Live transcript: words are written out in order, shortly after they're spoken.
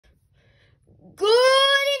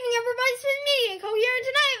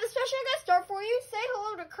should I start for you? Say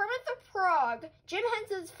hello to Kermit the Frog, Jim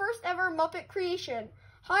Henson's first ever Muppet creation.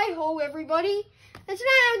 Hi-ho, everybody. And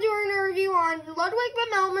tonight I'm doing a review on Ludwig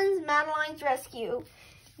Bemelmans' Madeline's Rescue.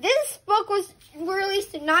 This book was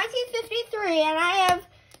released in 1953, and I have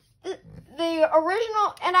the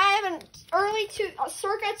original, and I have an early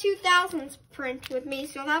circa 2000s print with me.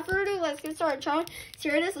 So without further ado, let's get started, Charlie. So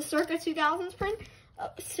here it is, a circa 2000s print,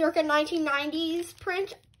 circa 1990s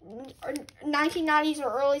print, or 1990s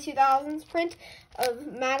or early 2000s print of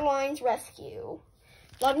Madeline's Rescue,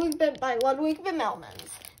 by Ludwig Bemelmans.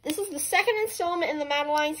 This is the second installment in the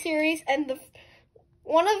Madeline series, and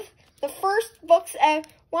one of the first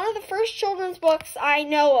children's books I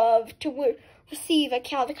know of to receive a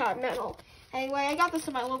Caldecott Medal. Anyway, I got this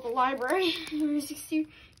in my local library. Here's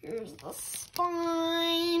the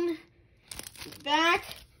spine, back.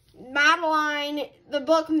 Madeline, the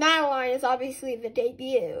book Madeline is obviously the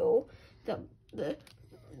debut, the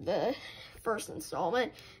first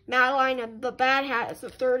installment. Madeline and the Bad Hat is the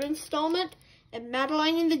third installment, and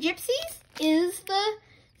Madeline and the Gypsies is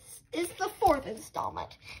the fourth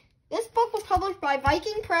installment. This book was published by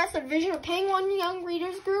Viking Press, a division of Penguin Young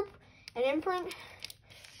Readers Group, an imprint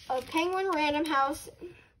of Penguin Random House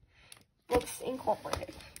Books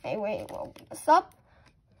Incorporated. Anyway, we'll open this up.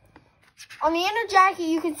 On the inner jacket,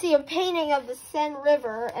 you can see a painting of the Seine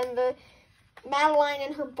River and the Madeline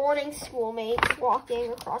and her boarding schoolmates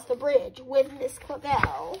walking across the bridge with Miss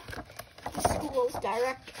Clavel, the school's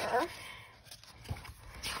director.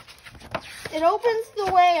 It opens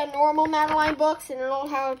the way of normal Madeline books in an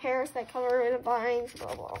old house of Paris that cover in vines,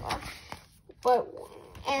 blah, blah, blah.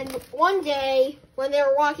 And one day, when they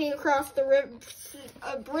were walking across the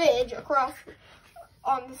bridge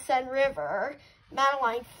on the Seine River,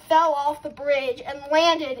 Madeline fell off the bridge and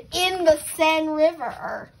landed in the Seine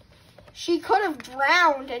River. She could have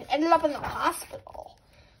drowned and ended up in the hospital,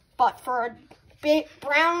 but for a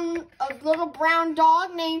little brown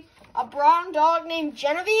dog named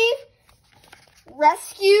Genevieve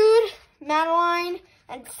rescued Madeline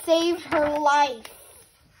and saved her life.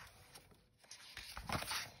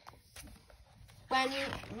 When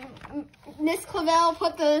Miss Clavel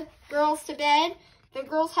put the girls to bed, the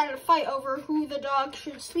girls had a fight over who the dog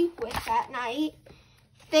should sleep with that night.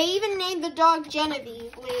 They even named the dog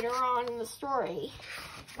Genevieve later on in the story.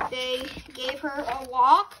 They gave her a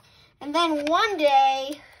walk, and then one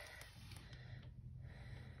day,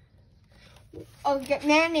 a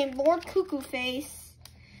man named Lord Cuckoo-Face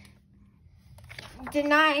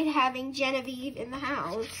denied having Genevieve in the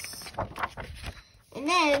house. And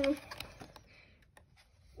then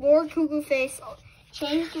Lord Cuckoo-Face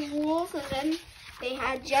changed the rules, and then they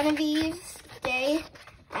had Genevieve stay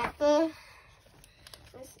at the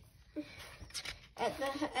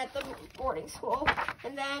boarding school.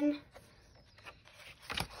 And then,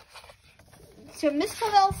 to Miss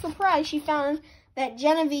Clavel's surprise, she found that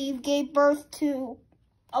Genevieve gave birth to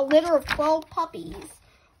a litter of 12 puppies,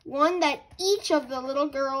 one that each of the little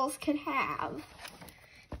girls could have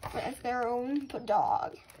as their own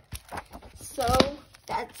dog. So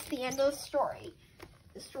that's the end of the story.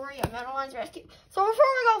 The story of Madeline's Rescue. So before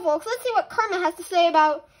we go, folks, let's see what Kermit has to say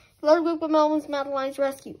about Ludwig Bemelmans' Madeline's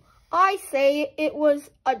Rescue. I say it was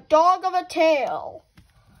a dog of a tale.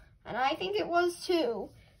 And I think it was too.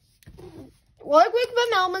 Ludwig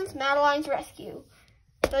Bemelmans' Madeline's Rescue,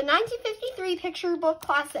 the 1953 picture book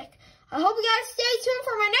classic. I hope you guys stay tuned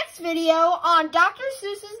for my next video on Dr.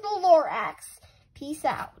 Seuss's The Lorax. Peace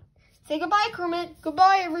out. Say goodbye, Kermit.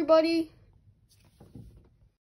 Goodbye, everybody.